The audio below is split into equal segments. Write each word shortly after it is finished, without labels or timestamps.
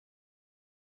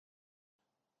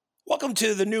Welcome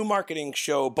to the New Marketing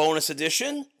Show bonus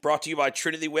edition, brought to you by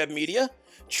Trinity Web Media,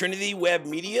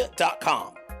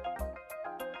 trinitywebmedia.com.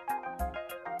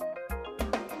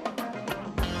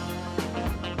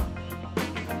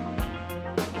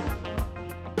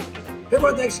 Hey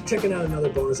everyone, thanks for checking out another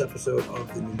bonus episode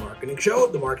of the New Marketing Show,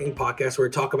 the marketing podcast where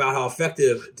we talk about how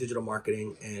effective digital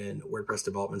marketing and WordPress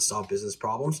development solve business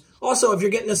problems. Also, if you're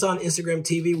getting us on Instagram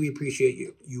TV, we appreciate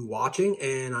you watching,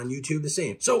 and on YouTube the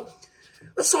same. So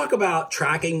let's talk about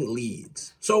tracking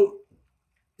leads. So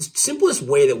the simplest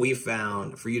way that we've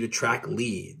found for you to track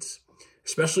leads,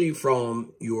 especially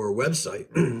from your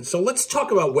website. So let's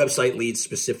talk about website leads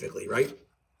specifically, right?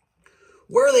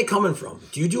 Where are they coming from?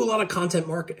 Do you do a lot of content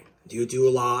marketing? Do you do a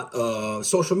lot of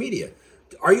social media?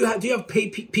 Do you have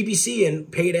paid PPC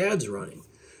and paid ads running?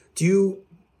 Do you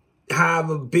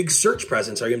have a big search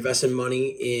presence? Are you investing money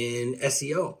in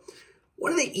SEO?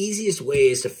 One of the easiest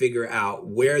ways to figure out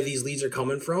where these leads are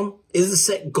coming from is to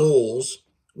set goals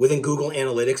within Google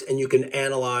Analytics, and you can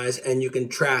analyze and you can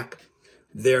track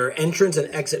their entrance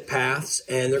and exit paths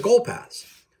and their goal paths.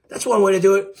 That's one way to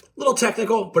do it. A little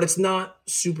technical, but it's not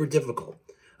super difficult.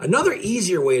 Another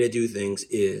easier way to do things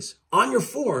is on your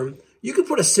form, you can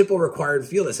put a simple required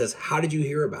field that says, how did you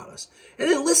hear about us? And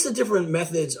then list the different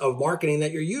methods of marketing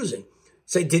that you're using.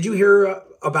 Say, did you hear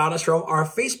about us from our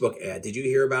Facebook ad? Did you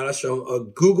hear about us from a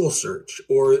Google search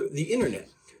or the internet?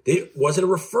 Was it a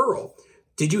referral?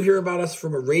 Did you hear about us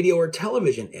from a radio or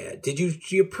television ad? Did you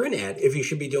see a print ad if you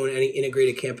should be doing any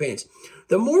integrated campaigns?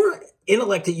 The more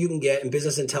intellect that you can get and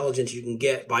business intelligence you can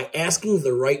get by asking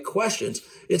the right questions,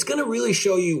 it's going to really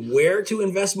show you where to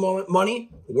invest money,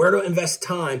 where to invest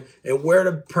time, and where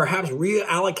to perhaps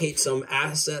reallocate some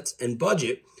assets and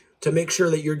budget to make sure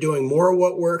that you're doing more of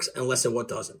what works and less of what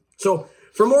doesn't. So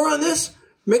for more on this,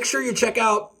 make sure you check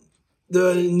out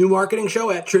the New Marketing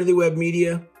Show at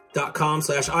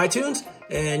trinitywebmedia.com/iTunes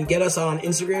and get us on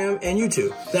Instagram and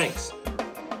YouTube. Thanks.